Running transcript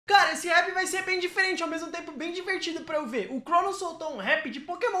Cara, esse rap vai ser bem diferente, ao mesmo tempo bem divertido pra eu ver. O Chrono soltou um rap de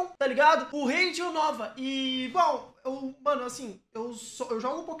Pokémon, tá ligado? O REI de Unova. E, bom, mano, assim, eu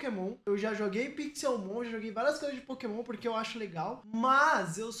jogo Pokémon, eu já joguei Pixelmon, já joguei várias coisas de Pokémon porque eu acho legal.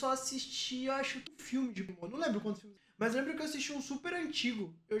 Mas eu só assisti, eu acho que filme de Pokémon, não lembro quantos filmes. Mas lembro que eu assisti um super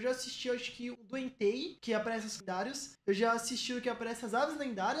antigo. Eu já assisti, acho que o do Entei, que aparece os lendários. Eu já assisti o que aparece as aves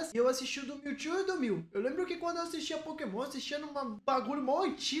lendárias. E eu assisti o do Mewtwo e do Mew. Eu lembro que quando eu assistia Pokémon, eu assistia num bagulho mó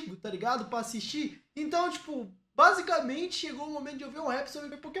antigo, tá ligado? Pra assistir. Então, tipo, basicamente chegou o momento de eu ver um rap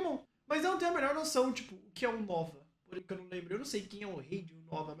sobre Pokémon. Mas eu não tenho a menor noção, tipo, o que é um Nova. Por isso que eu não lembro. Eu não sei quem é o rei de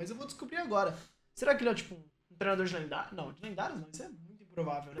Unova, mas eu vou descobrir agora. Será que ele é, tipo, um treinador de lendários? Não, de lendários não. Isso é muito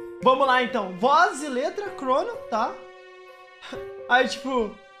improvável, né? Vamos lá, então. Voz e letra, Chrono, tá? Aí,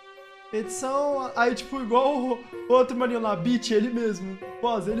 tipo, edição, aí, tipo, igual o outro maninho lá, beat, ele mesmo,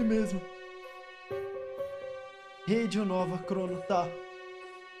 voz, ele mesmo. REI de Unova, Chrono, tá.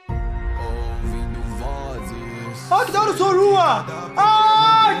 Ah, que da hora o Zorua!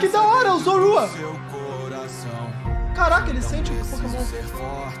 Ah, que da hora o Zorua! Caraca, ele sente o Pokémon.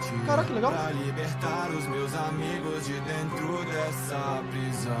 Caraca, que legal.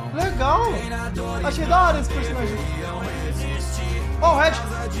 Legal. Achei da hora esse personagem. Ó, o Red.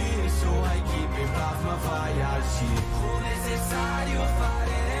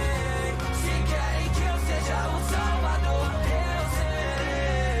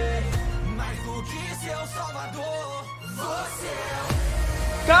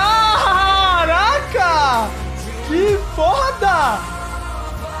 Caraca! Que foda!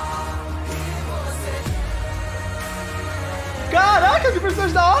 Caraca, que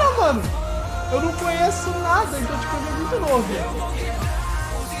personagem da hora, mano! Eu não conheço nada, então tipo, ele é muito novo.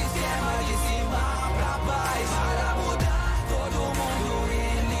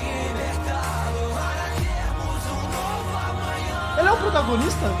 Ele é o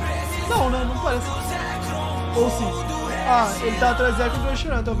protagonista? Não, né? Não parece. Ou sim. Ah, ele tá atrás dela com o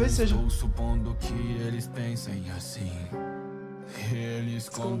Chorando, talvez seja. Estou supondo que eles pensem assim. Eles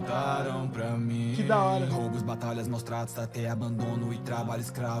contaram pra mim. Que da hora. Roubos, batalhas, maus tratos, até abandono e trabalho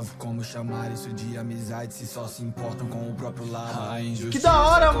escravo. Como chamar isso de amizade se só se importam com o próprio lado? Que da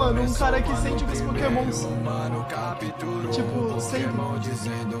hora, mano. Um cara que sente os Pokémons. Humano capturou tipo, sempre. Pokémon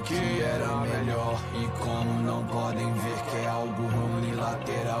dizendo que era melhor. E como não podem ver que é algo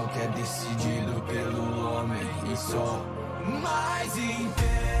unilateral, que é decidido pelo homem e só. Mas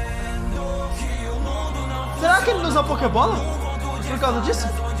entendo que o mundo não. Será que ele não usa Pokébola? Por causa disso?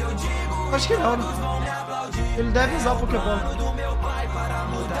 Acho que não, né? Ele deve usar Pokébola.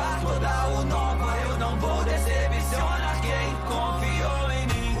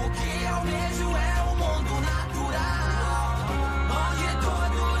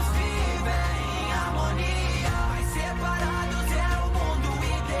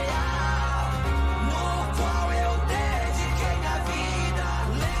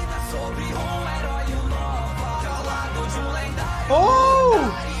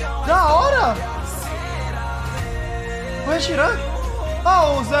 Oh! Da hora! O Reshiram?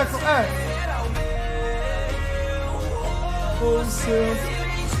 Ah, o Zeco, é. O seu.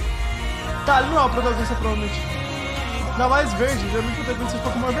 Tá, ele não é o protagonista, provavelmente. Ainda mais verde, geralmente o protagonista de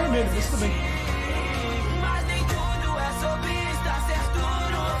Pokémon é vermelho, mas tudo bem.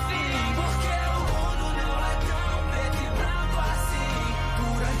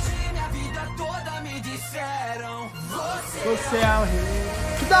 Você é o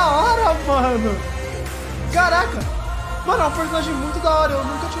rei. Que da hora, mano! Caraca! Mano, é um personagem muito da hora. Eu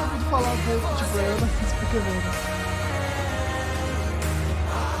nunca tinha ouvido falar dele. Tipo, eu não fiz Pokémon.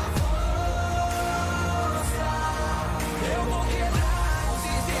 Eu vou quebrar o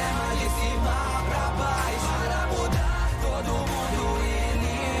sistema de cima pra baixo, para mudar todo mundo e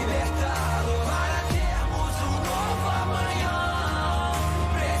libertá-lo, para termos um novo amanhã.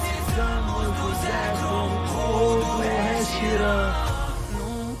 Precisamos do CHRONO.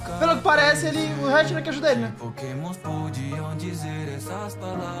 Pelo que parece, o Reshiram que ajuda ele, né? Pokémons podiam dizer essas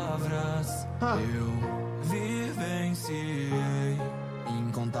palavras. Eu vivenciei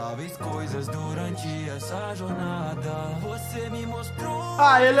incontáveis coisas durante essa jornada. Você me mostrou.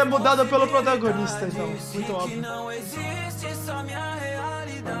 Ah, ele é mudado pelo protagonista, então. Muito óbvio. Que não existe só minha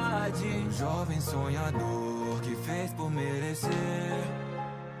realidade. Um jovem sonhador que fez por merecer.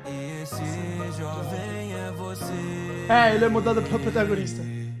 E esse jovem é você. É, ele é mudado pelo protagonista.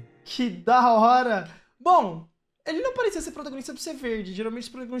 Que da hora! Bom, ele não parecia ser protagonista por ser verde. Geralmente os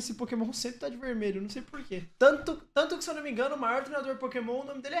protagonistas de Pokémon sempre tá de vermelho, não sei porquê. Tanto que, se eu não me engano, o maior treinador Pokémon, o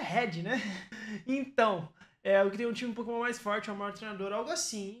nome dele é Red, né? Então, o que tem um time Pokémon mais forte, é o maior treinador, algo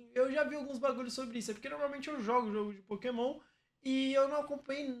assim. Eu já vi alguns bagulhos sobre isso, é porque normalmente eu jogo jogo de Pokémon E eu não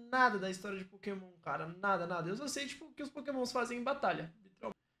acompanhei nada da história de Pokémon, cara. Nada, nada. Eu só sei, tipo, o que os Pokémons fazem em batalha.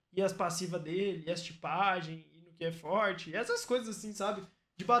 Literalmente. E as passivas dele, e as tipagens, e no que é forte, e essas coisas assim, sabe?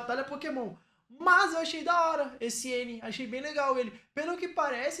 De batalha Pokémon. Mas eu achei da hora esse N. Achei bem legal ele. Pelo que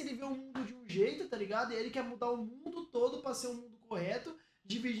parece, ele vê o mundo de um jeito, tá ligado? E ele quer mudar o mundo todo pra ser um mundo correto,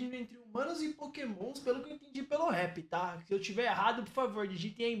 dividindo entre humanos e Pokémons, pelo que eu entendi pelo rap, tá? Se eu tiver errado, por favor,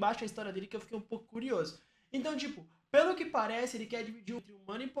 digitem aí embaixo a história dele que eu fiquei um pouco curioso. Então, tipo, pelo que parece, ele quer dividir entre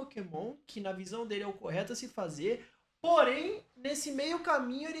humano e Pokémon, que na visão dele é o correto a se fazer. Porém, nesse meio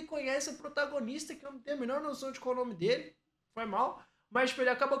caminho, ele conhece o protagonista, que eu não tenho a menor noção de qual é o nome dele. Foi mal. Mas, tipo, ele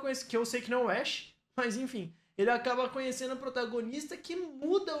acaba conhecendo, que eu sei que não é o Ash, mas enfim. Ele acaba conhecendo o protagonista que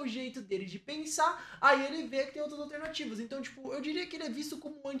muda o jeito dele de pensar, aí ele vê que tem outras alternativas. Então, tipo, eu diria que ele é visto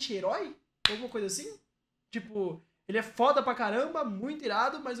como um anti-herói, alguma coisa assim. Tipo, ele é foda pra caramba, muito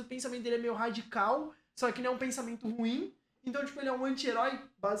irado, mas o pensamento dele é meio radical, só que não é um pensamento ruim. Então, tipo, ele é um anti-herói,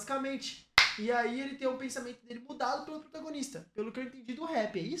 basicamente. E aí ele tem o pensamento dele mudado pelo protagonista, pelo que eu entendi do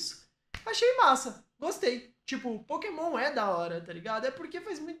rap, é isso? Achei massa, gostei. Tipo, Pokémon é da hora, tá ligado? É porque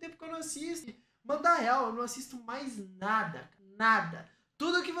faz muito tempo que eu não assisto. Manda real, eu não assisto mais nada, nada.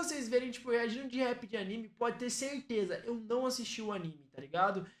 Tudo que vocês verem, tipo, reagindo de rap de anime, pode ter certeza, eu não assisti o anime, tá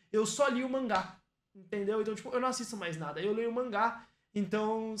ligado? Eu só li o mangá, entendeu? Então, tipo, eu não assisto mais nada, eu leio o mangá.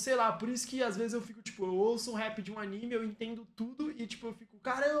 Então, sei lá, por isso que às vezes eu fico, tipo, eu ouço um rap de um anime, eu entendo tudo e, tipo, eu fico,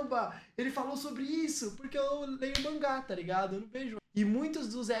 caramba, ele falou sobre isso, porque eu leio o mangá, tá ligado? Eu não vejo. E muitos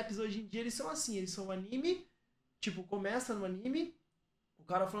dos raps hoje em dia, eles são assim, eles são anime, tipo, começa no anime, o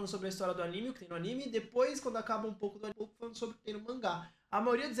cara falando sobre a história do anime, o que tem no anime, e depois, quando acaba um pouco do anime, falando sobre o que tem no mangá. A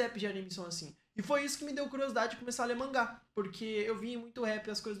maioria dos raps de anime são assim. E foi isso que me deu curiosidade de começar a ler mangá, porque eu vi muito rap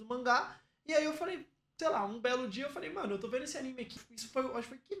as coisas do mangá, e aí eu falei, sei lá, um belo dia eu falei, mano, eu tô vendo esse anime aqui, isso foi, acho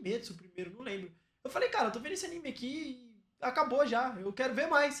que foi Kimetsu o primeiro, não lembro. Eu falei, cara, eu tô vendo esse anime aqui e acabou já, eu quero ver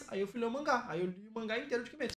mais. Aí eu fui ler o mangá, aí eu li o mangá inteiro de Kimetsu.